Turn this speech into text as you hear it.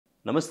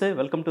నమస్తే,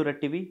 welcome to red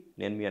TV.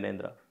 నేను మీ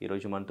అనేంద్ర.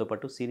 ఈరోజు మనతో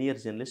పాటు సీనియర్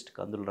జర్నలిస్ట్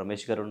కందుల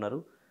రమేష్ గారు ఉన్నారు.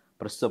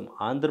 ప్రస్తుతం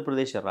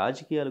ఆంధ్రప్రదేశ్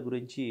రాజకీయాల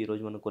గురించి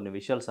ఈరోజు మనం కొన్ని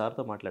విషయాలు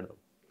సార్తో మాట్లాడదాం.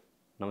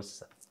 నమస్తే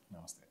సార్.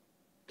 నమస్తే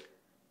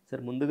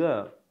సార్, ముందుగా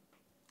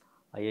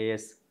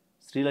ఐఏఎస్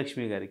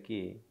శ్రీలక్ష్మి గారికి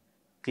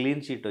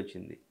క్లీన్ చీట్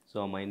వచ్చింది. సో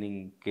ఆ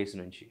మైనింగ్ కేసు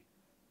నుంచి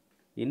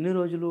ఎన్ని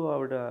రోజులు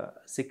ఆవిడ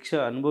శిక్ష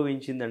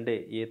అనుభవించిందంటే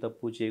ఏ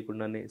తప్పు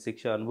చేయకుండానే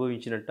శిక్ష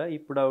అనుభవించినట్ట?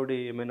 ఇప్పుడు ఆవిడ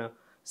ఏమైనా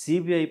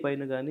సిబిఐ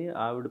పైన కానీ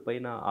ఆవిడ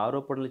పైన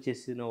ఆరోపణలు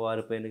చేసిన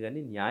వారిపైన కానీ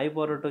న్యాయ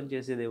పోరాటం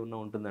చేసేది ఏమన్నా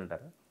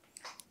ఉంటుందంటారా?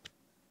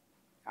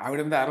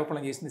 ఆవిడ మీద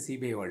ఆరోపణలు చేసింది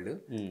సిబిఐ వాళ్ళు.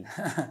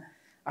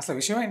 అసలు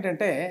విషయం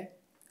ఏంటంటే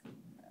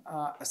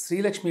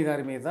శ్రీలక్ష్మి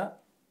గారి మీద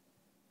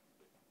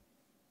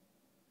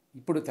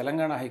ఇప్పుడు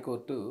తెలంగాణ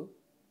హైకోర్టు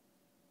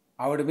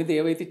ఆవిడ మీద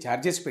ఏవైతే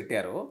ఛార్జెస్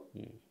పెట్టారో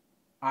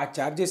ఆ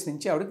ఛార్జెస్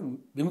నుంచి ఆవిడకి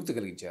విముక్తి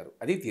కలిగించారు.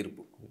 అది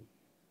తీర్పు.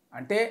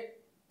 అంటే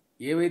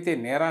ఏవైతే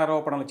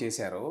నేరారోపణలు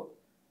చేశారో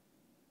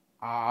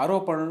ఆ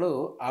ఆరోపణలు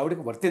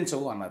ఆవిడకి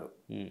వర్తించవు అన్నారు.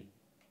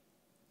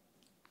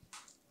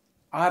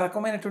 ఆ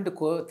రకమైనటువంటి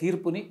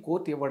తీర్పుని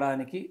కోర్టు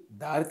ఇవ్వడానికి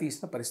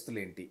దారితీసిన పరిస్థితులు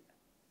ఏంటి?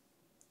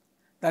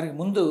 దానికి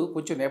ముందు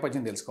కొంచెం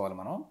నేపథ్యం తెలుసుకోవాలి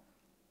మనం.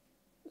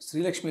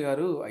 శ్రీలక్ష్మి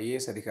గారు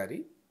ఐఏఎస్ అధికారి.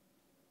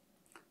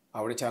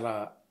 ఆవిడ చాలా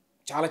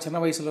చాలా చిన్న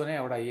వయసులోనే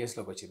ఆవిడ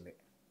ఐఏఎస్లోకి వచ్చింది.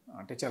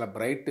 అంటే చాలా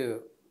బ్రైట్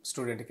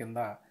స్టూడెంట్ కింద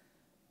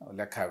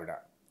లెక్క. ఆవిడ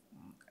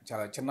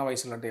చాలా చిన్న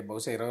వయసులో, అంటే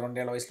బహుశా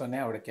 22 ఏళ్ల వయసులోనే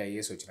ఆవిడకి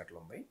ఐఏఎస్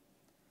వచ్చినట్లుంది.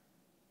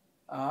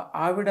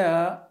 ఆవిడ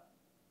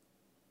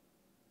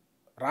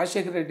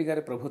రాజశేఖర రెడ్డి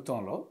గారి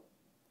ప్రభుత్వంలో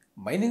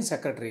మైనింగ్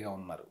సెక్రటరీగా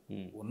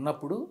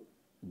ఉన్నప్పుడు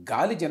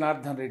గాలి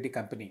జనార్దన్ రెడ్డి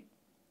కంపెనీ,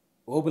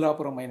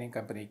 ఓబులాపురం మైనింగ్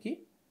కంపెనీకి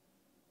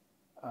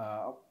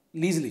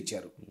లీజులు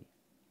ఇచ్చారు.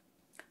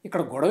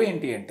 ఇక్కడ గొడవ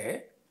ఏంటి అంటే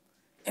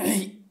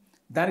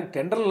దానికి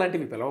టెండర్లు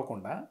లాంటివి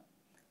పిలవకుండా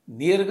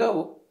నేరుగా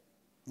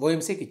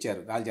ఓఎంసీకి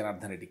ఇచ్చారు గాలి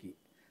జనార్దన్ రెడ్డికి.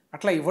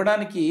 అట్లా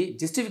ఇవ్వడానికి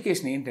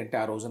జస్టిఫికేషన్ ఏంటంటే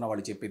ఆ రోజున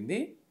వాళ్ళు చెప్పింది,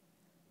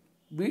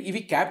 ఇవి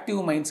క్యాప్టివ్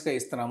మైన్స్గా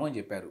ఇస్తున్నాము అని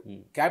చెప్పారు.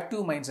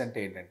 క్యాప్టివ్ మైన్స్ అంటే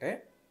ఏంటంటే,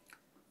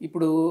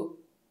 ఇప్పుడు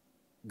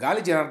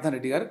గాలి జనార్దన్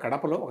రెడ్డి గారు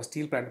కడపలో ఒక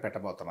స్టీల్ ప్లాంట్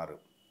పెట్టబోతున్నారు.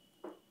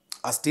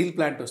 ఆ స్టీల్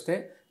ప్లాంట్ వస్తే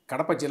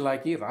కడప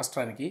జిల్లాకి,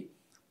 రాష్ట్రానికి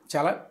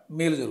చాలా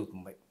మేలు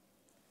జరుగుతుంది.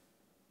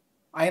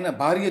 ఆయన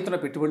భారీ ఎత్తున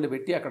పెట్టుబడులు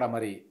పెట్టి అక్కడ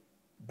మరి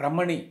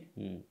బ్రహ్మణి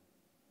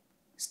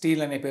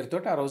స్టీల్ అనే పేరుతో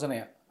ఆ రోజున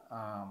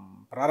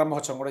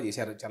ప్రారంభోత్సవం కూడా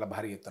చేశారు చాలా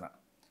భారీ ఎత్తున.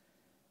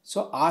 సో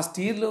ఆ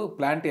స్టీల్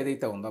ప్లాంట్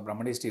ఏదైతే ఉందో,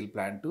 బ్రహ్మణి స్టీల్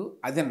ప్లాంటు,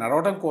 అది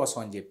నడవడం కోసం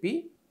అని చెప్పి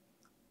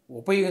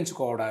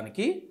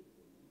ఉపయోగించుకోవడానికి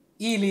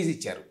ఈ లీజ్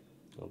ఇచ్చారు.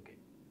 ఓకే,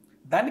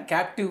 దాన్ని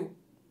క్యాప్టివ్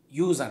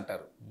యూజ్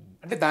అంటారు.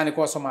 అంటే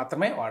దానికోసం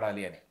మాత్రమే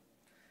వాడాలి అని.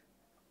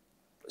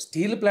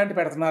 స్టీల్ ప్లాంట్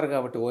పెడుతున్నారు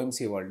కాబట్టి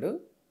ఓఎంసీ వాళ్ళు,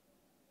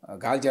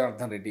 గాలి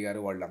జనార్దన్ రెడ్డి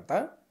గారు వాళ్ళంతా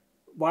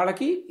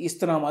వాళ్ళకి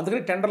ఇస్తున్నాము,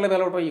 అందుకని టెండర్లు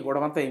వెళ్ళవడం ఈ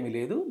గొడవంతా ఏమీ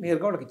లేదు,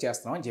 నేరుగా వాళ్ళకి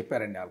ఇచ్చేస్తున్నాం అని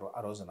చెప్పారండి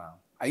ఆ రోజున.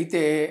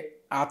 అయితే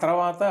ఆ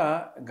తర్వాత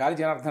గాలి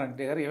జనార్దన్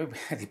రెడ్డి గారు ఏమీ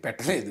అది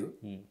పెట్టలేదు,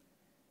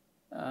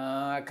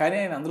 కానీ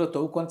ఆయన అందులో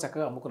తవ్వుకొని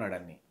చక్కగా అమ్ముకున్నాడు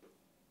అన్ని.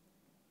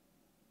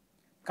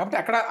 కాబట్టి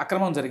అక్కడ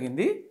అక్రమం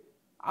జరిగింది.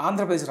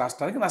 ఆంధ్రప్రదేశ్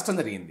రాష్ట్రానికి నష్టం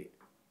జరిగింది.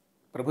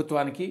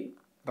 ప్రభుత్వానికి,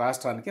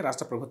 రాష్ట్రానికి,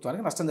 రాష్ట్ర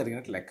ప్రభుత్వానికి నష్టం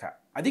జరిగినట్టు లెక్క.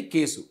 అది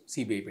కేసు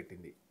సిబిఐ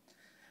పెట్టింది.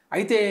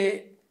 అయితే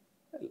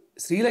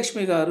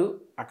శ్రీలక్ష్మి గారు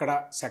అక్కడ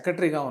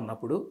సెక్రటరీగా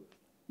ఉన్నప్పుడు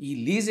ఈ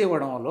లీజ్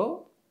ఇవ్వడంలో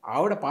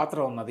ఆవిడ పాత్ర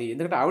ఉన్నది.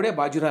 ఎందుకంటే ఆవిడే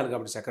బాధ్యురాలు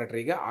కాబట్టి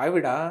సెక్రటరీగా.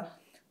 ఆవిడ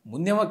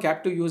ముందేమో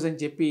క్యాప్టివ్ యూజ్ అని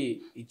చెప్పి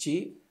ఇచ్చి,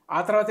 ఆ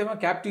తర్వాత ఏమో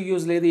క్యాప్టివ్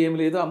యూజ్ లేదు, ఏం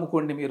లేదు,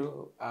 అమ్ముకోండి మీరు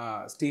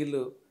స్టీల్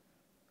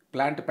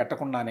ప్లాంట్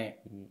పెట్టకుండానే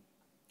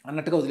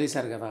అన్నట్టుగా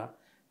వదిలేశారు కదా.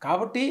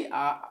 కాబట్టి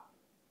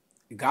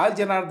గాలి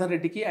జనార్దన్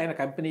రెడ్డికి, ఆయన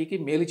కంపెనీకి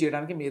మేలు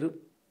చేయడానికి మీరు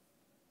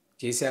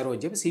చేశారు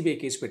అని చెప్పి సిబిఐ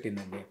కేసు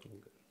పెట్టిందండి.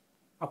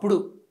 అప్పుడు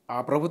ఆ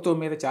ప్రభుత్వం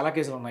మీద చాలా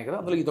కేసులు ఉన్నాయి కదా,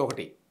 అందులో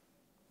ఇదొకటి.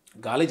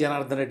 గాలి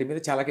జనార్దన్ రెడ్డి మీద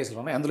చాలా కేసులు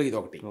ఉన్నాయి, అందులో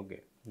ఇదొకటి. ఓకే.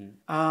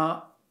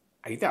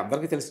 అయితే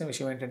అందరికీ తెలిసిన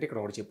విషయం ఏంటంటే, ఇక్కడ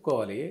ఒకటి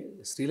చెప్పుకోవాలి.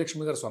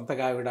 శ్రీలక్ష్మి గారు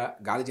సొంతగా ఆవిడ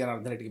గాలి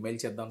జనార్దన్ రెడ్డికి మేలు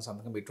చేద్దామని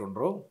సంతకం పెట్టి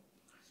ఉండరు.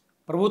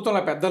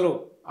 ప్రభుత్వంలో పెద్దలు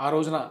ఆ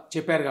రోజున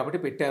చెప్పారు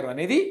కాబట్టి పెట్టారు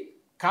అనేది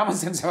కామన్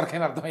సెన్స్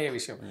ఎవరికైనా అర్థమయ్యే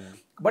విషయం.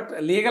 బట్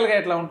లీగల్గా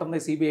ఎట్లా ఉంటుంది,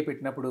 సిబిఐ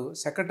పెట్టినప్పుడు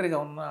సెక్రటరీగా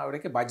ఉన్న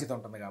ఆవిడకి బాధ్యత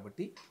ఉంటుంది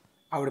కాబట్టి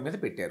ఆవిడ మీద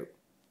పెట్టారు.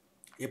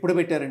 ఎప్పుడు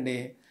పెట్టారండి?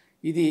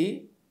 ఇది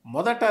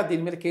మొదట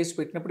దీని మీద కేసు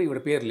పెట్టినప్పుడు ఈవిడ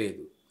పేరు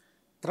లేదు.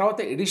 తర్వాత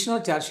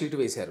ఎడిషనల్ ఛార్జ్ షీట్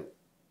వేశారు,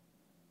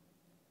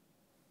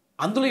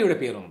 అందులో ఈవిడ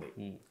పేరు ఉంది.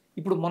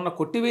 ఇప్పుడు మొన్న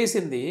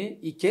కొట్టివేసింది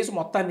ఈ కేసు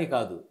మొత్తాన్ని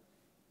కాదు,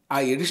 ఆ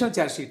ఎడిషనల్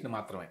ఛార్జ్ షీట్ని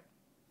మాత్రమే,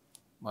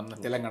 మొన్న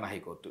తెలంగాణ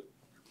హైకోర్టు.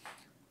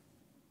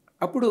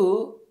 అప్పుడు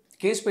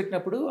కేసు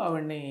పెట్టినప్పుడు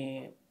ఆవిడని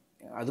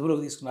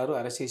అదుపులోకి తీసుకున్నారు,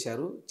 అరెస్ట్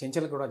చేశారు.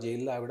 చెంచలగూడ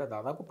జైల్లో ఆవిడ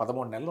దాదాపు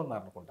 13 నెలలు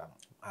ఉన్నారనుకుంటాను,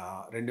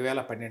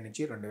 2012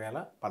 నుంచి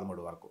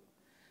 2013 వరకు.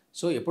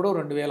 సో ఎప్పుడో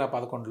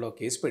 2011లో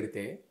కేసు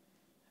పెడితే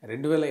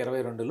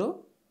 2022లో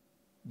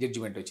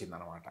జడ్జిమెంట్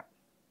వచ్చిందనమాట.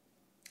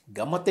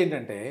 గమ్మత్తు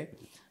ఏంటంటే,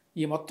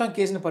 ఈ మొత్తం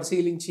కేసుని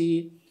పరిశీలించి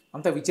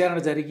అంత విచారణ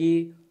జరిగి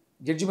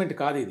జడ్జిమెంట్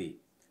కాదు ఇది.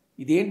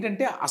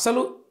 ఇదేంటంటే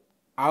అసలు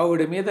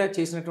ఆవిడ మీద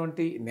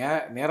చేసినటువంటి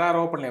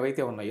నేరారోపణలు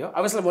ఏవైతే ఉన్నాయో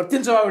అవి అసలు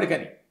వర్తించవు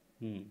ఆవిడకని.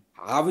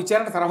 ఆ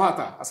విచారణ తర్వాత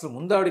అసలు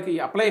ముందు ఆవిడకి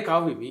అప్లై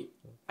కావు ఇవి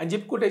అని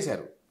చెప్పి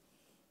కొట్టేశారు.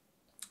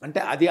 అంటే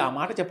అది ఆ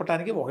మాట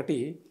చెప్పడానికి ఒకటి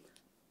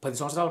 10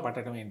 సంవత్సరాలు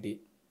పట్టడం ఏంటి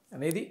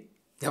అనేది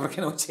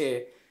ఎవరికైనా వచ్చే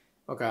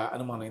ఒక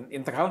అనుమానం.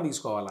 ఇంతకాలం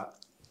తీసుకోవాలా?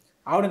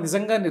 ఆవిడ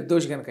నిజంగా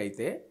నిర్దోషి కనుక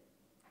అయితే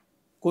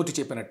కోర్టు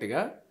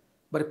చెప్పినట్టుగా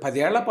మరి 10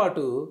 ఏళ్ల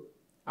పాటు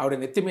ఆవిడ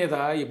నెత్తి మీద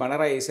ఈ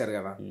బండరాయి వేశారు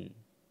కదా.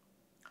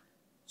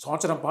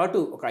 సంవత్సరం పాటు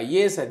ఒక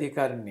IAS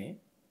అధికారిని,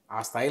 ఆ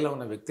స్థాయిలో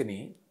ఉన్న వ్యక్తిని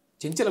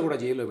చెంచలగూడ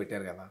జైల్లో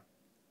పెట్టారు కదా.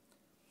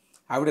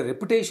 ఆవిడ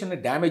రెప్యుటేషన్ని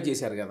డ్యామేజ్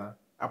చేశారు కదా.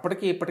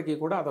 అప్పటికి ఇప్పటికీ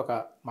కూడా అదొక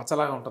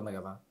మచ్చలాగా ఉంటుంది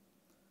కదా.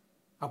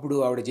 అప్పుడు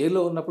ఆవిడ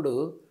జైల్లో ఉన్నప్పుడు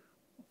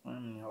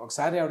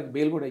ఒకసారి ఆవిడకి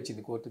బెయిల్ కూడా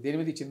ఇచ్చింది కోర్టు. దేని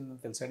మీద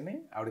ఇచ్చింది తెలుసండి?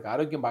 ఆవిడకి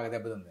ఆరోగ్యం బాగా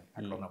దెబ్బతింది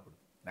అక్కడ ఉన్నప్పుడు.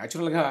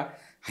 న్యాచురల్గా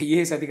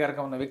IAS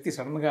అధికారిగా ఉన్న వ్యక్తి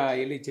సడన్గా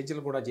వెళ్ళి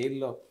చెంచలగూడ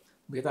జైల్లో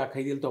మిగతా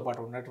ఖైదీలతో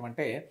పాటు ఉండటం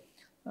అంటే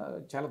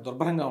చాలా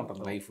దుర్భరంగా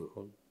ఉంటుంది లైఫ్.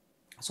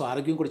 సో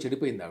ఆరోగ్యం కూడా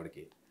చెడిపోయింది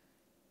ఆవిడకి.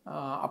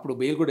 అప్పుడు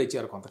బెయిల్ కూడా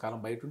ఇచ్చారు. కొంతకాలం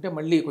బయట ఉంటే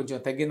మళ్ళీ కొంచెం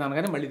తగ్గింది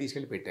అనగానే మళ్ళీ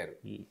తీసుకెళ్ళి పెట్టారు.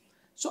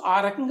 సో ఆ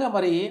రకంగా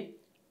మరి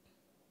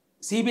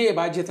CBI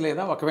బాధ్యత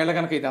లేదా ఒకవేళ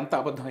కనుక ఇదంతా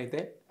అబద్ధం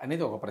అయితే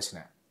అనేది ఒక ప్రశ్న.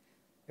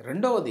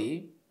 రెండవది,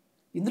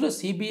 ఇందులో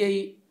CBI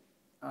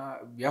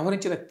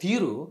వ్యవహరించిన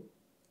తీరు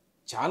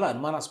చాలా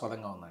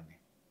అనుమానాస్పదంగా ఉందండి.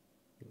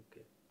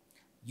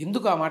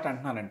 ఎందుకు ఆ మాట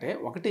అంటున్నానంటే,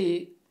 ఒకటి,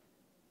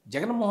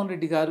 జగన్మోహన్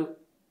రెడ్డి గారు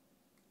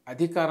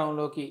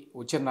అధికారంలోకి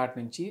వచ్చిన నాటి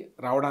నుంచి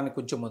రావడానికి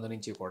కొంచెం ముందు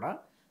నుంచి కూడా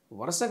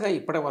వరుసగా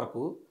ఇప్పటి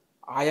వరకు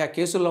ఆయా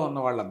కేసుల్లో ఉన్న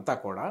వాళ్ళంతా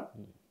కూడా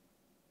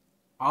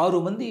 6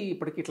 మంది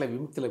ఇప్పటికి ఇట్లా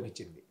విముక్తి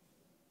లభించింది.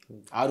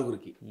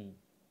 6గురికి.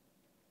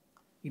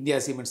 ఇండియా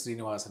సిమెంట్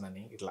శ్రీనివాసన్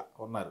అని ఇట్లా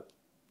ఉన్నారు,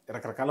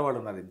 రకరకాల వాళ్ళు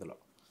ఉన్నారు ఇందులో.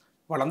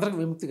 వాళ్ళందరికీ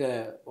విముక్తిగా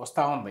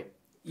వస్తూ ఉంది.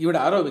 ఈవిడ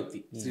 6వ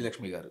వ్యక్తి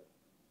శ్రీలక్ష్మి గారు.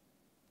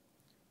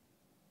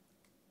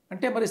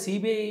 అంటే మరి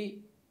CBI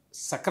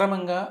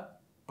సక్రమంగా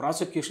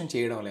ప్రాసిక్యూషన్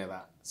చేయడం లేదా,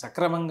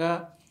 సక్రమంగా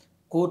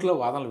కోర్టులో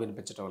వాదనలు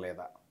వినిపించడం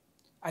లేదా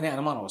అనే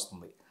అనుమానం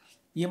వస్తుంది.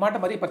 ఈ మాట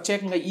మరి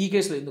ప్రత్యేకంగా ఈ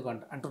కేసులో ఎందుకు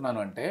అంటున్నాను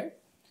అంటే,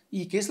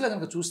 ఈ కేసులో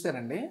కనుక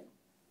చూస్తేనండి,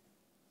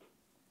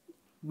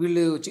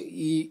 వీళ్ళు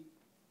ఈ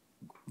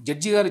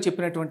జడ్జి గారు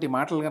చెప్పినటువంటి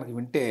మాటలు కనుక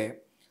వింటే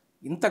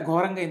ఇంత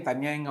ఘోరంగా, ఇంత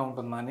అన్యాయంగా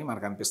ఉంటుందా అని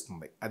మనకు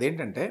అనిపిస్తుంది.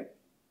 అదేంటంటే,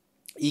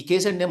 ఈ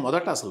కేసు అంటే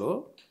మొదట అసలు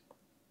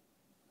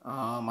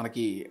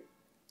మనకి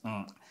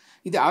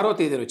ఇది 6వ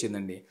తేదీలో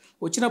వచ్చిందండి.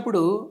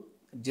 వచ్చినప్పుడు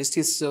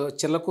జస్టిస్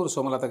చెల్లకూరు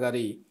సోమలత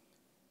గారి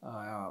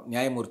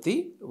న్యాయమూర్తి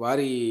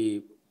వారి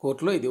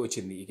కోర్టులో ఇది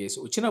వచ్చింది. ఈ కేసు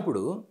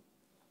వచ్చినప్పుడు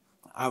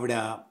ఆవిడ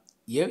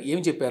ఏం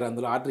చెప్పారు,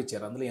 అందులో ఆర్డర్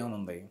ఇచ్చారు. అందులో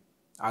ఏమనుంది,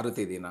 6వ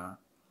తేదీన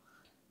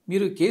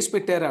మీరు కేసు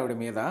పెట్టారు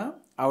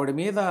ఆవిడ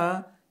మీద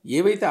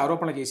ఏవైతే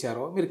ఆరోపణలు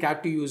చేశారో, మీరు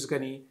క్యాప్టివ్ యూజ్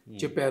కని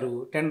చెప్పారు,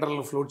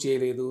 టెండర్లు ఫ్లోట్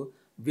చేయలేదు,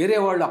 వేరే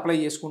వాళ్ళు అప్లై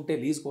చేసుకుంటే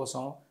లీజ్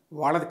కోసం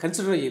వాళ్ళది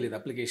కన్సిడర్ చేయలేదు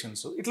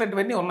అప్లికేషన్స్,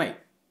 ఇట్లాంటివన్నీ ఉన్నాయి.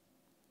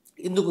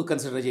 ఎందుకు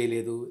కన్సిడర్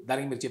చేయలేదు,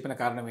 దానికి మీరు చెప్పిన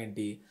కారణం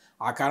ఏంటి,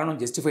 ఆ కారణం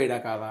జస్టిఫైడా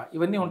కాదా,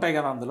 ఇవన్నీ ఉంటాయి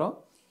కదా. అందులో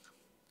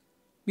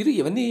మీరు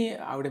ఇవన్నీ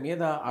ఆవిడ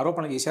మీద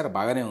ఆరోపణలు చేశారు,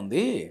 బాగానే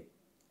ఉంది.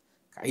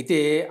 అయితే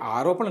ఆ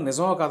ఆరోపణలు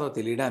నిజమో కాదో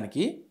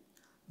తెలియడానికి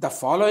the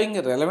following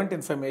relevant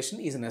information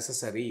is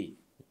necessary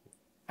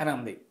అని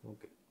అంది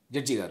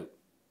జడ్జి గారు.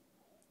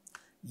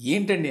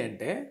 ఏంటండి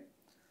అంటే,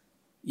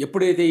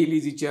 ఎప్పుడైతే ఈ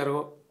లీజ్ ఇచ్చారో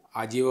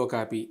ఆ జీవో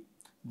కాపీ,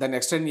 దాన్ని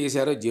ఎక్స్టెండ్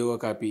చేశారో జీవో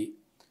కాపీ,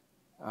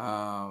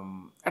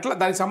 అట్లా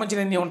దానికి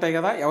సంబంధించినవన్నీ ఉంటాయి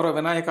కదా. ఎవరో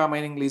వినాయక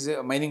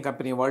మైనింగ్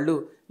కంపెనీ వాళ్ళు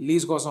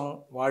లీజ్ కోసం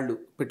వాళ్ళు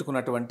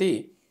పెట్టుకున్నటువంటి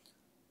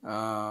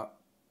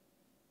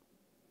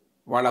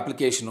వాళ్ళ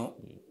అప్లికేషను,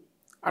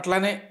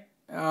 అట్లానే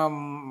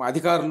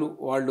అధికారులు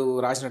వాళ్ళు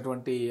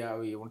రాసినటువంటి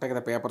అవి ఉంటాయి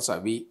కదా పేపర్స్,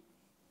 అవి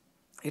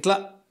ఇట్లా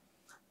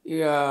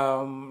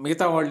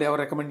మిగతా వాళ్ళు ఎవరు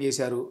రికమెండ్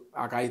చేశారు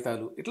ఆ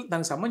కాగితాలు, ఇట్లా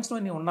దానికి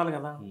సంబంధించినవన్నీ ఉండాలి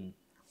కదా.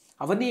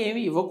 అవన్నీ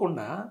ఏమీ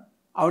ఇవ్వకుండా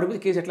ఆవిడ మీద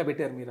కేసు ఎట్లా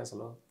పెట్టారు మీరు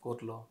అసలు?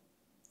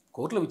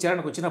 కోర్టులో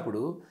విచారణకు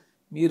వచ్చినప్పుడు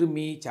మీరు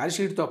మీ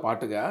ఛార్జ్షీట్తో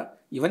పాటుగా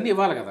ఇవన్నీ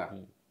ఇవ్వాలి కదా,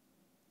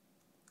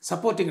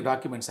 సపోర్టింగ్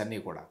డాక్యుమెంట్స్ అన్నీ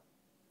కూడా,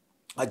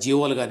 ఆ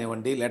జీవోలు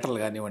కానివ్వండి, లెటర్లు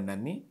కానివ్వండి,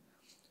 అన్నీ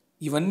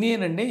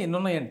ఇవన్నీనండి. ఎన్ని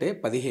ఉన్నాయంటే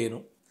 15.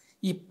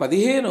 ఈ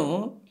 15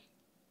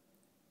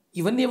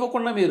 ఇవన్నీ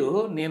ఇవ్వకుండా మీరు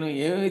నేను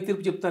ఏమేమి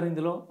తీర్పు చెప్తాను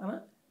ఇందులో అని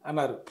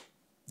అన్నారు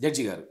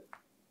జడ్జి గారు.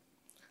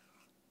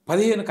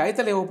 15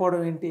 కాగితాలు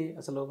ఇవ్వకపోవడం ఏంటి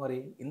అసలు? మరి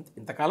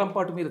ఇంతకాలం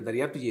పాటు మీరు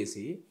దర్యాప్తు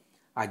చేసి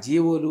ఆ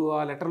జీవోలు,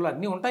 ఆ లెటర్లు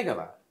అన్నీ ఉంటాయి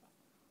కదా.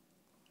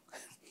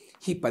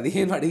 ఈ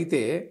 15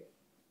 అడిగితే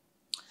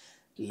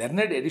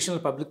learned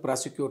additional public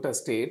prosecutor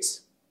states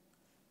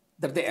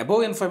that the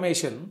above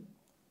information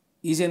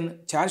is in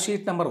charge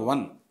sheet number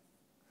 1,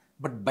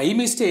 but by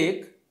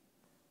mistake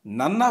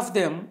none of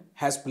them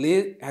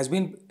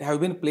have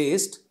been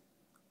placed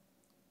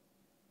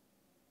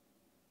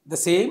the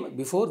same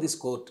before this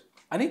court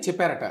అని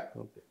చెప్పారట.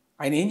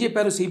 ఆయన ఏం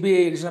చెప్పారు,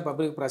 CBI అడిషనల్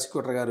పబ్లిక్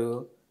ప్రాసిక్యూటర్ గారు,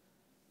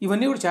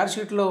 ఇవన్నీ కూడా charge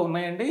షీట్లో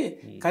ఉన్నాయండి,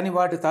 కానీ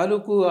వాటి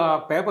తాలూకు ఆ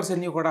పేపర్స్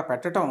అన్నీ కూడా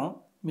పెట్టడం,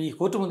 మీ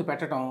కోర్టు ముందు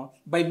పెట్టడం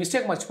బై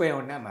మిస్టేక్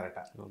మర్చిపోయామండి అన్నారట.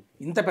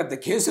 ఇంత పెద్ద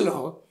కేసులో,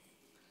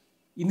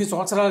 ఇన్ని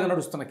సంవత్సరాలుగా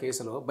నడుస్తున్న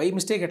కేసులో బై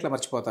మిస్టేక్ ఎట్లా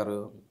మర్చిపోతారు?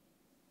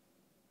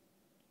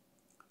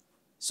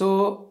 సో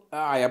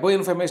ఆ అబోవ్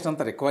ఇన్ఫర్మేషన్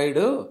అంతా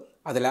రిక్వైర్డ్,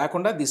 అది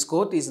లేకుండా this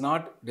court is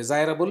not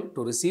desirable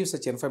to receive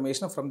such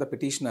information from the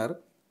petitioner.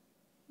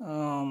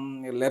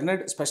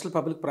 Learned special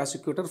public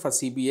prosecutor for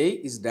CBI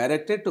is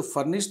directed to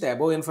furnish the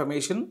above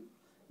information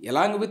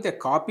along with a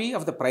copy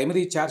of the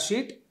primary charge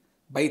sheet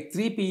by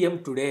 3 PM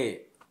today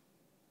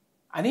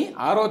అని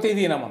 6వ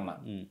తేదీన మొన్న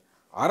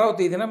 6వ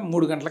తేదీన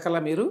 3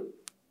 గంటలకల్లా మీరు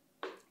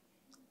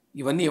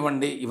ఇవన్నీ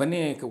ఇవ్వండి, ఇవన్నీ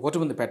కోర్టు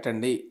ముందు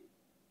పెట్టండి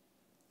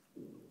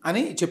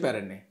అని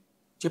చెప్పారండి.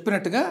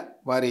 చెప్పినట్టుగా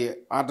వారి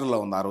ఆర్డర్లో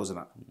ఉంది ఆ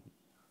రోజున.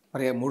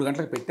 మరి 3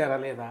 గంటలకు పెట్టారా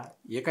లేదా,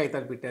 ఏ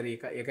కాగితాలు పెట్టారు,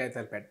 ఏ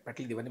కాగితాలు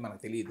పెట్టలేదు, ఇవన్నీ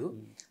మనకు తెలియదు.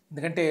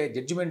 ఎందుకంటే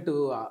జడ్జిమెంట్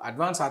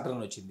అడ్వాన్స్ ఆర్డర్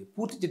అని వచ్చింది,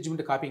 పూర్తి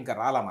జడ్జిమెంట్ కాపీ ఇంకా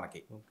రాలా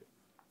మనకి.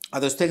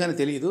 అది వస్తే కానీ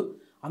తెలియదు.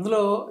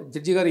 అందులో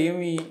జడ్జి గారు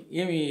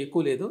ఏమీ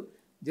ఎక్కువ లేదు,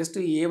 జస్ట్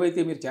ఏవైతే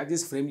మీరు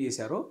ఛార్జెస్ ఫ్రేమ్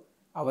చేశారో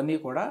అవన్నీ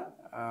కూడా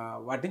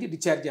వాటి నుంచి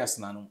డిశ్చార్జ్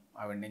చేస్తున్నాను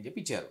ఆవిడని అని చెప్పి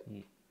ఇచ్చారు.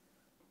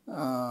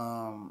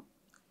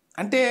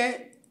 అంటే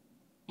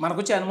మనకు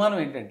వచ్చే అనుమానం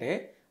ఏంటంటే,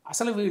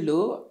 అసలు వీళ్ళు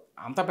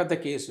అంత పెద్ద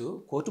కేసు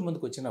కోర్టు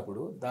ముందుకు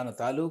వచ్చినప్పుడు దాని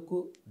తాలూకు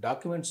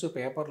డాక్యుమెంట్స్,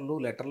 పేపర్లు,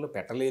 లెటర్లు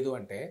పెట్టలేదు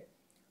అంటే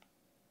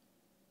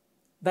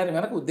దాని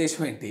వెనక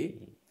ఉద్దేశం ఏంటి?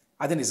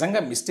 అది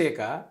నిజంగా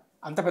మిస్టేకా?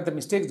 అంత పెద్ద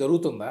మిస్టేక్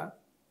జరుగుతుందా?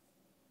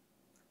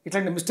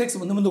 ఇట్లాంటి మిస్టేక్స్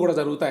ముందు కూడా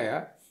జరుగుతాయా?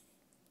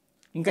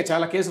 ఇంకా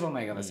చాలా కేసులు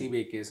ఉన్నాయి కదా,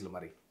 సిబిఐ కేసులు.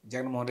 మరి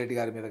జగన్మోహన్ రెడ్డి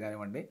గారి మీద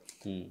కానివ్వండి,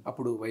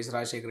 అప్పుడు వైఎస్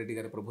రాజశేఖర రెడ్డి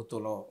గారి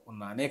ప్రభుత్వంలో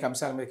ఉన్న అనేక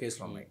అంశాల మీద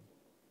కేసులు ఉన్నాయి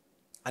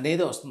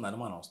అనేది వస్తుంది,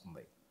 అనుమానం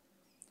వస్తుంది.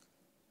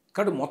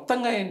 కాబట్టి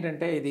మొత్తంగా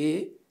ఏంటంటే, ఇది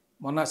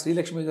మొన్న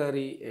శ్రీలక్ష్మి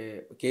గారి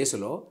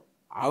కేసులో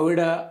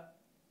ఆవిడ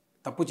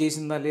తప్పు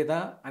చేసిందా లేదా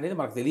అనేది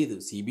మనకు తెలియదు.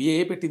 సిబిఐ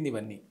పెట్టింది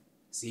ఇవన్నీ.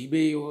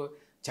 సిబిఐ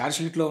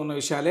ఛార్జ్షీట్లో ఉన్న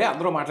విషయాలే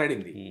అందరూ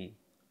మాట్లాడింది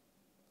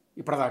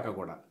ఇప్పటిదాకా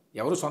కూడా.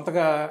 ఎవరు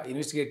సొంతగా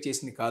ఇన్వెస్టిగేట్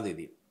చేసింది కాదు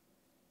ఇది.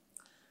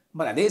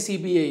 మరి అదే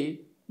సిబిఐ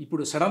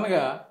ఇప్పుడు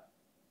సడన్గా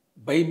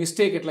బై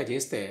మిస్టేక్ ఇట్లా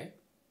చేస్తే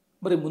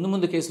మరి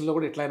ముందు కేసుల్లో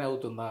కూడా ఇట్లానే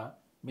అవుతుందా,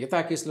 మిగతా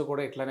కేసులు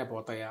కూడా ఇట్లానే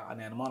పోతాయా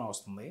అనే అనుమానం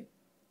వస్తుంది.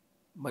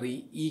 మరి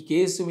ఈ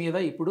కేసు మీద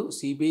ఇప్పుడు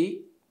సిబిఐ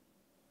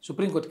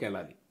సుప్రీంకోర్టుకి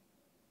వెళ్ళాలి.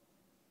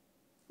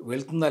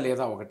 వెళ్తుందా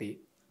లేదా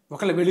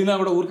ఒకళ్ళు వెళ్ళినా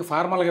కూడా ఊరికి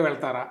ఫార్మల్గా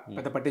వెళ్తారా,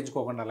 పెద్ద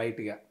పట్టించుకోకుండా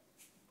లైట్గా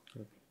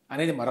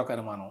అనేది మరొక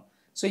అనుమానం.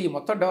 సో ఈ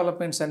మొత్తం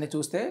డెవలప్మెంట్స్ అన్నీ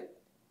చూస్తే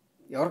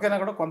ఎవరికైనా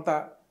కూడా కొంత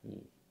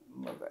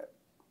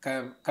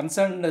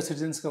కన్సర్న్డ్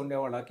సిటిజన్స్గా ఉండే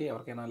వాళ్ళకి,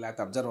 ఎవరికైనా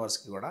లేకపోతే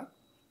అబ్జర్వర్స్కి కూడా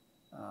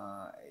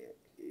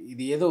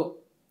ఇది ఏదో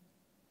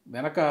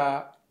వెనక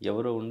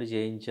ఎవరో ఉండి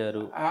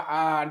చేయించారు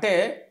అంటే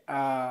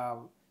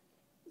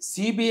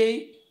సిబిఐ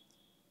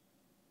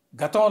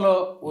గతంలో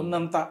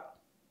ఉన్నంత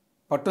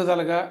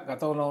పట్టుదలగా,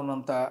 గతంలో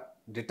ఉన్నంత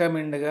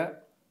డిటర్మిన్డ్గా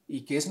ఈ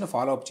కేసును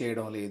ఫాలో అప్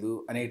చేయడం లేదు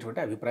అనేటువంటి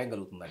అభిప్రాయం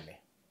కలుగుతుందండి.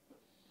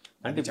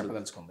 అంటే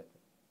చెప్పదలుచుకుంది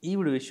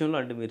ఈవిడ విషయంలో.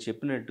 అంటే మీరు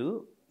చెప్పినట్టు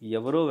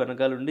ఎవరో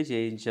వెనకాలండి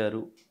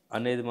చేయించారు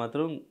అనేది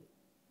మాత్రం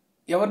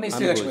ఎవరిని,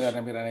 శ్రీలక్ష్మి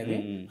గారిని మీరు అనేది?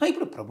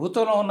 ఇప్పుడు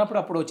ప్రభుత్వంలో ఉన్నప్పుడు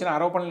అప్పుడు వచ్చిన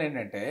ఆరోపణలు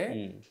ఏంటంటే,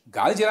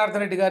 గాలి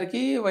జనార్దన్ రెడ్డి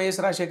గారికి వైఎస్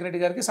రాజశేఖర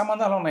రెడ్డి గారికి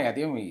సంబంధాలు ఉన్నాయి.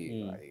 అదేమి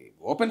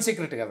ఓపెన్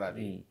సీక్రెట్ కదా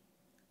అది.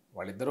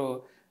 వాళ్ళిద్దరూ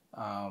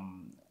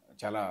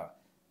చాలా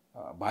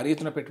భారీ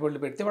ఎత్తున పెట్టుబడులు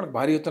పెడితే వాళ్ళకి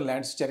భారీ ఎత్తున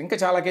ల్యాండ్స్ ఇచ్చారు. ఇంకా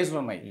చాలా కేసులు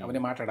ఉన్నాయి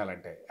అవన్నీ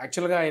మాట్లాడాలంటే.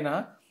 యాక్చువల్గా ఆయన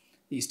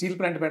ఈ స్టీల్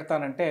ప్లాంట్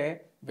పెడతానంటే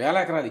 1000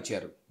 ఎకరాలు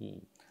ఇచ్చారు.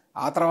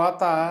 ఆ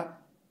తర్వాత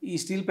ఈ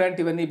స్టీల్ ప్లాంట్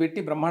ఇవన్నీ పెట్టి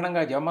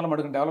బ్రహ్మాండంగా జమ్మల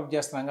మడుగును డెవలప్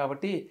చేస్తున్నాం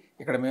కాబట్టి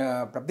ఇక్కడ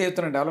పెద్ద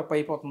ఎత్తున డెవలప్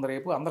అయిపోతుంది,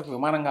 రేపు అందరికి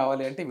విమానం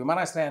కావాలి అంటే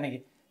విమానాశ్రయానికి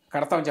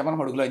కడతాం జమ్మల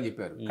మడుగులో అని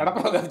చెప్పారు.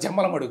 కడపలో కాదు,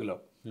 జమ్మల మడుగులో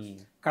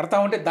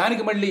కడతామంటే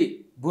దానికి మళ్ళీ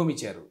భూమి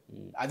ఇచ్చారు.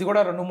 అది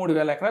కూడా 2-3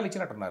 వేల ఎకరాలు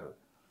ఇచ్చినట్టున్నారు.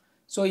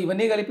 సో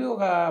ఇవన్నీ కలిపి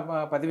ఒక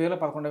 10,000,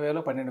 11,000,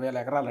 12,000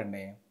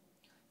 ఎకరాలండి.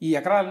 ఈ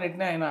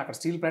ఎకరాలన్నింటినీ ఆయన అక్కడ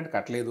స్టీల్ ప్లాంట్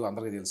కట్టలేదు,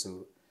 అందరికీ తెలుసు.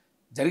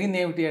 జరిగింది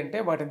ఏమిటి అంటే,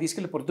 వాటిని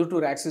తీసుకెళ్లి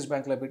పొద్దుటూరు యాక్సిస్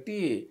బ్యాంక్లో పెట్టి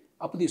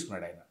అప్పు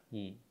తీసుకున్నాడు ఆయన.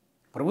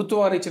 ప్రభుత్వం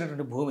వారు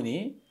ఇచ్చినటువంటి భూమిని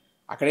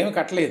అక్కడేమీ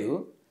కట్టలేదు.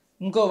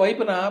 ఇంకో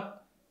వైపున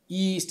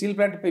ఈ స్టీల్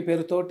ప్లాంట్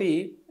పేరుతోటి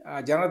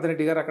జనార్దన్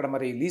రెడ్డి గారు అక్కడ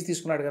మరి లీజ్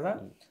తీసుకున్నాడు కదా,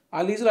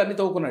 ఆ లీజులు అన్ని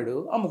తవ్వుకున్నాడు,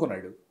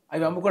 అమ్ముకున్నాడు.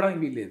 అవి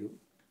అమ్ముకోవడానికి వీల్లేదు.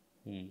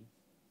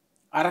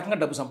 ఆ రకంగా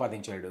డబ్బు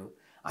సంపాదించాడు.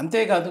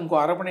 అంతేకాదు ఇంకో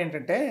ఆరోపణ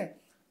ఏంటంటే,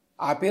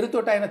 ఆ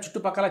పేరుతోటి ఆయన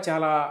చుట్టుపక్కల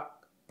చాలా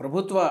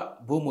ప్రభుత్వ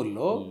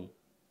భూముల్లో,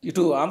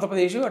 ఇటు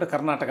ఆంధ్రప్రదేశ్ అటు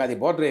కర్ణాటక, అది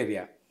బోర్డర్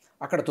ఏరియా,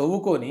 అక్కడ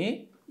తవ్వుకొని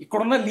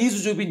ఇక్కడున్న లీజు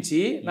చూపించి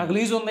నాకు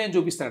లీజు ఉందని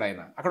చూపిస్తాడు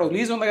ఆయన. అక్కడ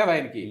లీజు ఉంది కదా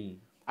ఆయనకి,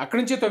 అక్కడి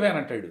నుంచే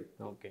తవ్వానంటాడు.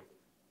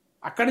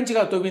 అక్కడి నుంచి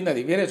కాదు తవ్వింది,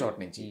 అది వేరే చోట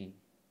నుంచి.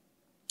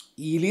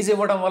 ఈ లీజ్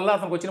ఇవ్వడం వల్ల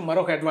అతనికి వచ్చిన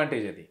మరొక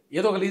అడ్వాంటేజ్ అది.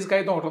 ఏదో ఒక లీజ్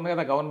కాగితం ఒకటి ఉంది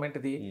కదా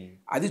గవర్నమెంట్ది,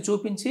 అది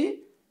చూపించి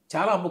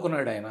చాలా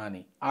అమ్ముకున్నాడు ఆయన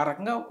అని. ఆ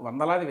రకంగా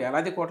వందలాది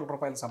వేలాది కోట్ల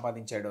రూపాయలు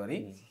సంపాదించాడు అని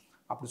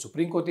అప్పుడు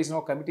సుప్రీంకోర్టు ఇచ్చిన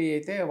ఒక కమిటీ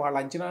అయితే వాళ్ళ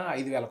అంచనా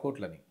 5,000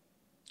 కోట్లని.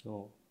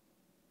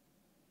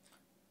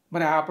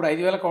 మరి అప్పుడు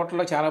 5,000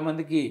 కోట్లలో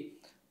చాలామందికి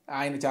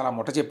ఆయన చాలా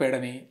ముట్ట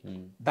చెప్పాడని,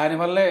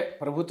 దానివల్లే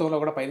ప్రభుత్వంలో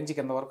కూడా పైనుంచి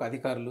కింద వరకు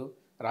అధికారులు,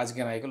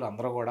 రాజకీయ నాయకులు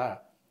అందరూ కూడా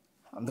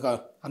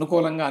అందుకు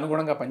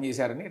అనుగుణంగా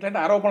పనిచేశారని ఇట్లాంటి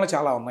ఆరోపణలు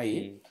చాలా ఉన్నాయి.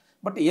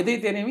 బట్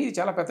ఏదైతేనేమి ఇది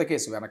చాలా పెద్ద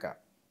కేసు వెనక.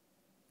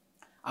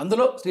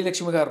 అందులో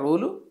శ్రీలక్ష్మి గారి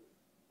రోలు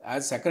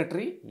యాజ్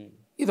సెక్రటరీ,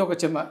 ఇది ఒక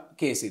చిన్న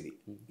కేసు.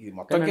 ఇది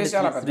మొత్తం కేసు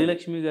చాలా పెద్ద.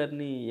 శ్రీలక్ష్మి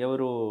గారిని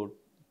ఎవరు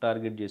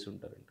టార్గెట్ చేసి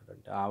ఉంటారంటారు?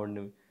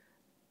 అంటే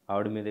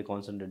ఆవిడ మీదే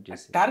కాన్సన్ట్రేట్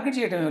చేసి టార్గెట్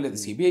చేయడం ఏం లేదు.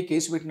 సిబిఐ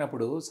కేసు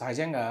పెట్టినప్పుడు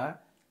సహజంగా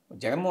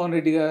జగన్మోహన్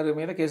రెడ్డి గారి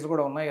మీద కేసులు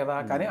కూడా ఉన్నాయి కదా,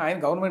 కానీ ఆయన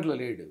గవర్నమెంట్లో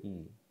లేడు.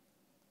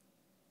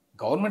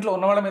 గవర్నమెంట్లో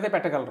ఉన్న వాళ్ళ మీదే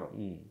పెట్టగలరు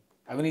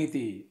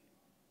అవినీతి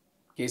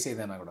కేసు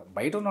ఏదైనా కూడా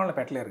బయట ఉన్న వాళ్ళని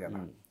పెట్టలేరు కదా.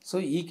 సో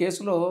ఈ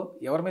కేసులో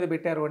ఎవరి మీద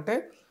పెట్టారు అంటే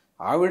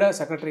ఆవిడ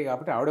సెక్రటరీ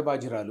కాబట్టి ఆవిడ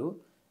బాధ్యురాలు,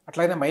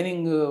 అట్లయినా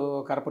మైనింగ్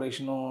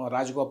కార్పొరేషను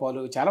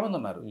రాజగోపాలు చాలామంది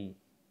ఉన్నారు,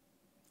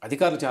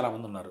 అధికారులు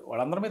చాలామంది ఉన్నారు,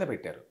 వాళ్ళందరి మీద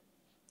పెట్టారు.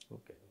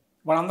 ఓకే.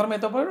 వాళ్ళందరి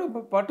మీద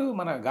పాటు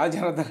మన గాలి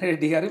జనార్దన్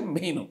రెడ్డి గారి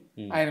మెయిన్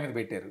ఆయన మీద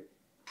పెట్టారు.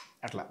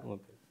 అట్లా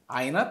ఓకే.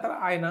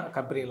 ఆయన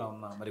కంపెనీలో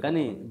ఉన్న మరి.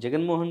 కానీ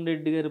జగన్మోహన్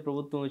రెడ్డి గారి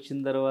ప్రభుత్వం వచ్చిన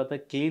తర్వాత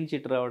క్లీన్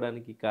చిట్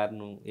రావడానికి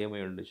కారణం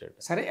ఏమై ఉండొచ్చు?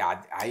 సరే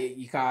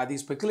ఇక అది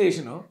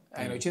స్పెక్యులేషను.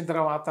 ఆయన వచ్చిన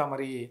తర్వాత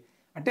మరి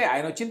అంటే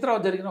ఆయన వచ్చిన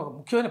తర్వాత జరిగిన ఒక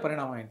ముఖ్యమైన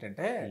పరిణామం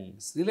ఏంటంటే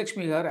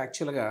శ్రీలక్ష్మి గారు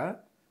యాక్చువల్గా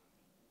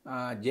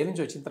జైలు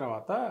నుంచి వచ్చిన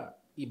తర్వాత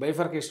ఈ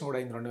బైఫర్కేషన్ కూడా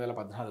అయింది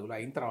 2014లో.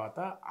 అయిన తర్వాత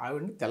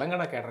ఆవిడని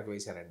తెలంగాణ కేడర్కి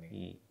వేశారండి.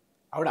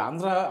 ఆవిడ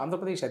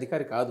ఆంధ్రప్రదేశ్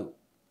అధికారి కాదు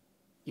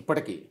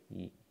ఇప్పటికీ,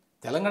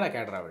 తెలంగాణ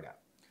కేడర్ ఆవిడ.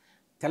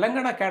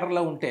 తెలంగాణ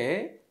కేడర్లో ఉంటే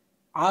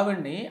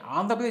ఆవిడ్ని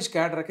ఆంధ్రప్రదేశ్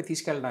కేడర్కి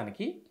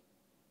తీసుకెళ్ళడానికి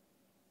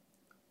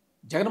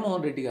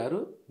జగన్మోహన్ రెడ్డి గారు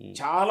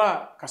చాలా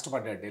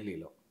కష్టపడ్డాడు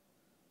ఢిల్లీలో.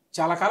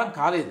 చాలా కాలం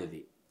కాలేదు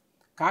అది.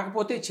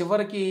 కాకపోతే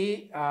చివరికి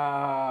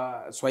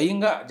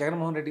స్వయంగా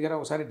జగన్మోహన్ రెడ్డి గారు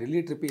ఒకసారి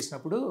ఢిల్లీ ట్రిప్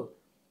వేసినప్పుడు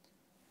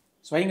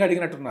స్వయంగా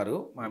అడిగినట్టున్నారు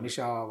మా అమిత్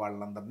షా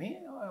వాళ్ళందరినీ,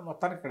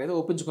 మొత్తానికి ఇక్కడ ఏదో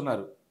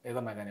ఒప్పించుకున్నారు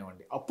ఏదన్నా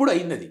కానివ్వండి. అప్పుడు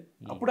అయింది అది.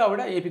 అప్పుడు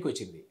ఆవిడ ఏపీకి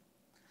వచ్చింది.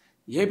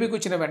 ఏపీకి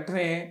వచ్చిన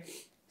వెంటనే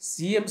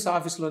సీఎంస్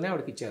ఆఫీస్లోనే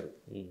ఆవిడకి ఇచ్చారు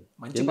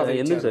మంచి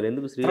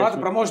తర్వాత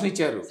ప్రమోషన్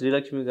ఇచ్చారు.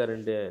 శ్రీలక్ష్మి గారు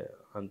అంటే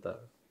అంత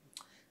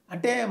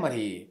అంటే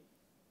మరి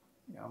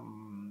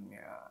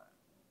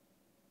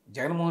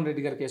జగన్మోహన్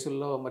రెడ్డి గారి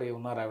కేసుల్లో మరి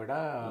ఉన్నారు ఆవిడ,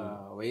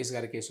 వైఎస్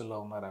గారి కేసుల్లో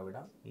ఉన్నారు ఆవిడ,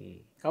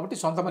 కాబట్టి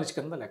సొంత మనిషి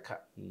కింద లెక్క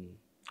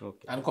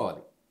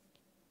అనుకోవాలి.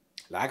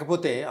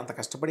 లేకపోతే అంత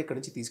కష్టపడి ఇక్కడి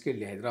నుంచి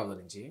తీసుకెళ్ళి హైదరాబాద్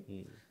నుంచి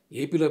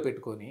ఏపీలో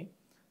పెట్టుకొని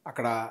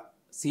అక్కడ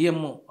సీఎం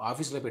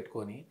ఆఫీస్లో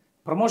పెట్టుకొని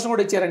ప్రమోషన్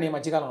కూడా ఇచ్చారండి ఈ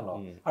మధ్యకాలంలో.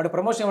 ఆవిడ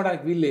ప్రమోషన్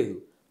ఇవ్వడానికి వీలు లేదు,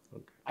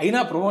 అయినా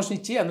ప్రమోషన్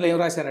ఇచ్చి అందులో ఏం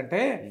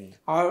రాశారంటే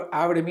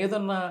ఆవిడ మీద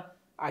ఉన్న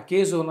ఆ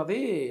కేసు ఉన్నది,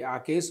 ఆ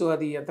కేసు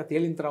అది అంతా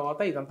తేలిన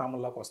తర్వాత ఇదంతా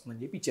అమల్లోకి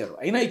వస్తుందని చెప్పి ఇచ్చారు.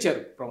 అయినా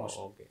ఇచ్చారు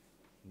ప్రమోషన్. ఓకే.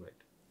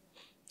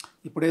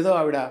 ఇప్పుడేదో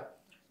ఆవిడ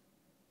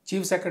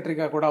చీఫ్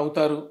సెక్రటరీగా కూడా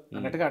అవుతారు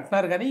అన్నట్టుగా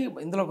అంటున్నారు. కానీ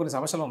ఇందులో కొన్ని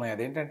సమస్యలు ఉన్నాయి.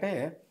 అదేంటంటే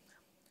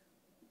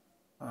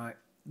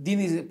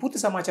దీని పూర్తి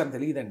సమాచారం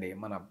తెలియదండి.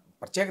 మన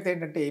ప్రత్యేకత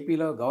ఏంటంటే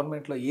ఏపీలో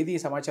గవర్నమెంట్లో ఏది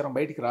సమాచారం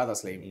బయటికి రాదు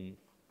అసలు ఏమి.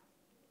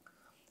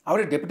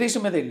 ఆవిడ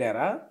డెప్యుటేషన్ మీద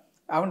వెళ్ళారా,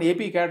 ఆవిడ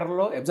ఏపీ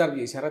క్యాడర్లో అబ్జర్వ్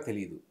చేశారా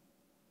తెలియదు.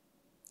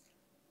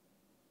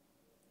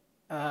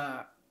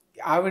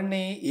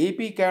 ఆవిడ్ని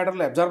ఏపీ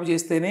క్యాడర్లో అబ్జర్వ్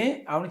చేస్తేనే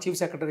ఆవిడ చీఫ్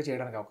సెక్రటరీ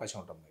చేయడానికి అవకాశం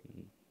ఉంటుంది.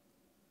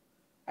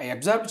 ఆ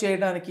అబ్జర్వ్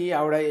చేయడానికి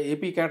ఆవిడ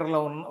ఏపీ క్యాడర్లో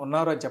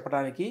ఉన్నారు అని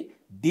చెప్పడానికి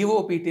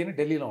డిఓపిటి అని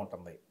ఢిల్లీలో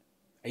ఉంటుంది.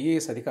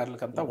 ఐఏఎస్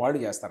అధికారులకంతా వాళ్ళు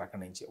చేస్తారు,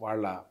 అక్కడి నుంచి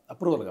వాళ్ళ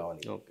అప్రూవల్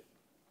కావాలి. ఓకే.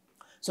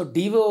 సో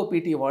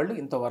డిఓపిటి వాళ్ళు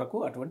ఇంతవరకు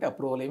అటువంటి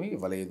అప్రూవల్ ఏమీ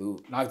ఇవ్వలేదు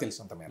నాకు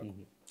తెలిసినంత మేరకు.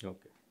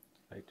 Okay,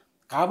 right.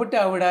 కాబట్టి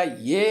ఆవిడ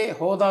ఏ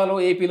హోదాలో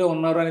ఏపీలో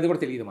ఉన్నారు అనేది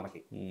కూడా తెలియదు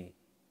మనకి.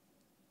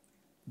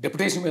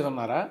 డెప్యుటేషన్ మీద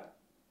ఉన్నారా,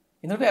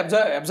 ఎందుకంటే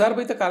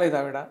అబ్జర్వ్ అయితే కాలేదు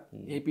ఆవిడ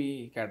ఏపీ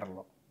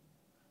క్యాడర్లో,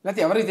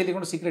 లేకపోతే ఎవరికి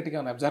తెలియకుండా సీక్రెట్గా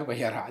అబ్జర్వ్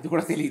అయ్యారా అది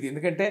కూడా తెలియదు.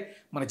 ఎందుకంటే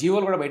మన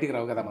జీవోలు కూడా బయటికి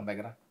రావు కదా మన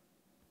దగ్గర.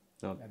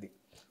 అది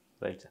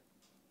right sir.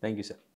 Thank you sir.